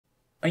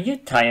Are you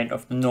tired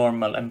of the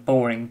normal and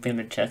boring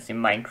villages in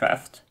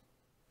Minecraft?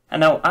 I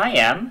know I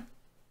am.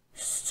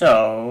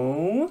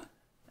 So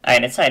I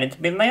decided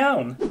to build my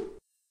own.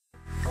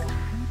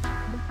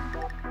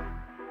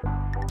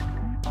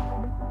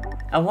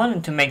 I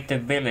wanted to make the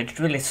village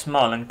really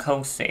small and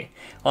cozy,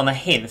 on a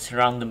hill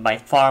surrounded by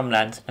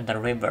farmlands and a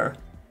river,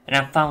 and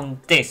I found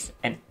this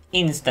and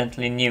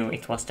instantly knew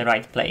it was the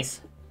right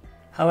place.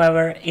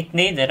 However, it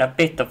needed a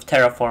bit of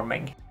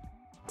terraforming.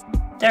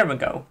 There we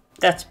go,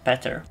 that's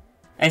better.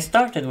 I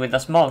started with a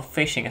small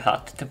fishing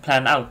hut to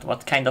plan out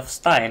what kind of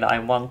style I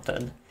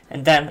wanted,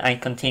 and then I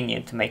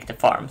continued to make the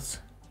farms.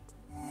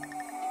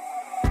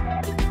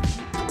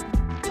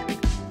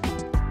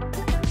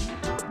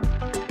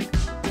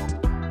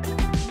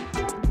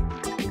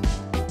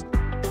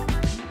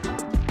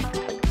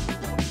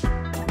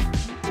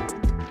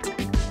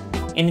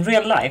 In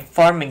real life,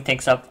 farming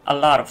takes up a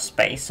lot of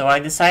space, so I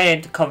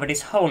decided to cover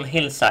this whole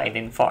hillside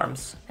in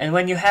farms. And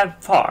when you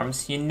have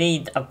farms, you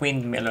need a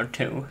windmill or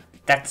two.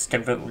 That's the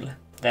rule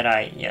that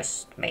I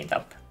just made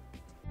up.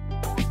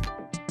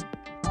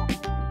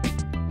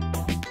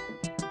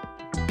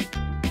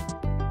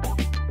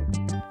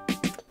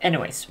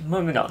 Anyways,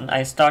 moving on,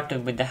 I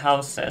started with the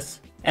houses.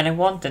 And I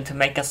wanted to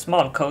make a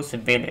small cozy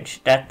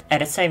village that at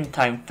the same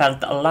time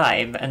felt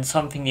alive and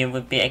something you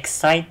would be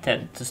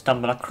excited to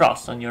stumble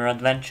across on your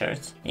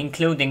adventures,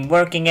 including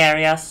working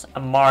areas,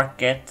 a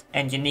market,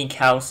 and unique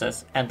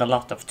houses and a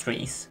lot of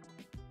trees.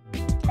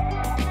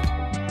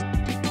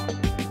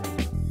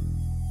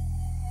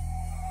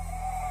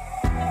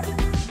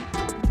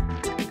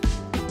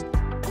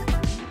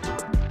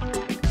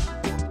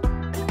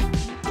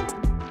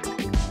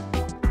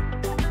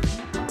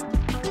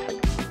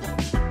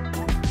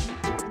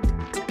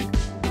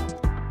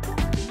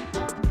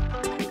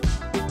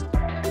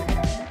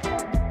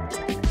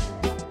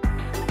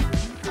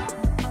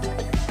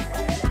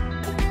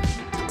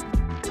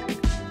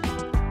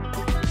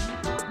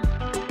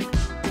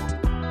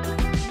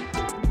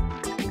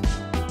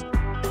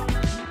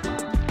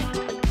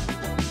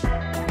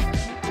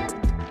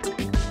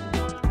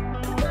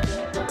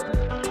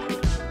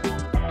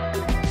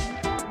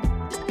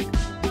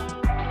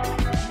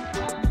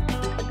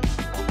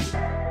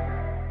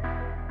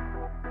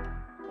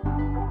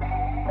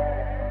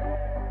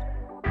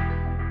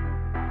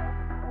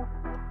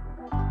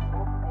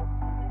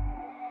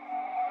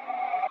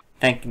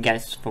 Thank you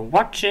guys for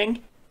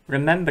watching.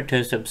 Remember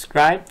to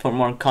subscribe for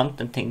more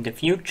content in the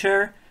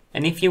future.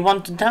 And if you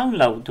want to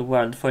download the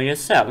world for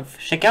yourself,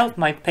 check out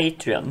my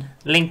Patreon,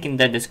 link in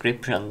the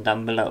description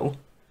down below.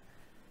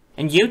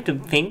 And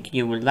YouTube think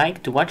you would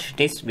like to watch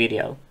this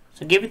video,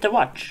 so give it a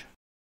watch.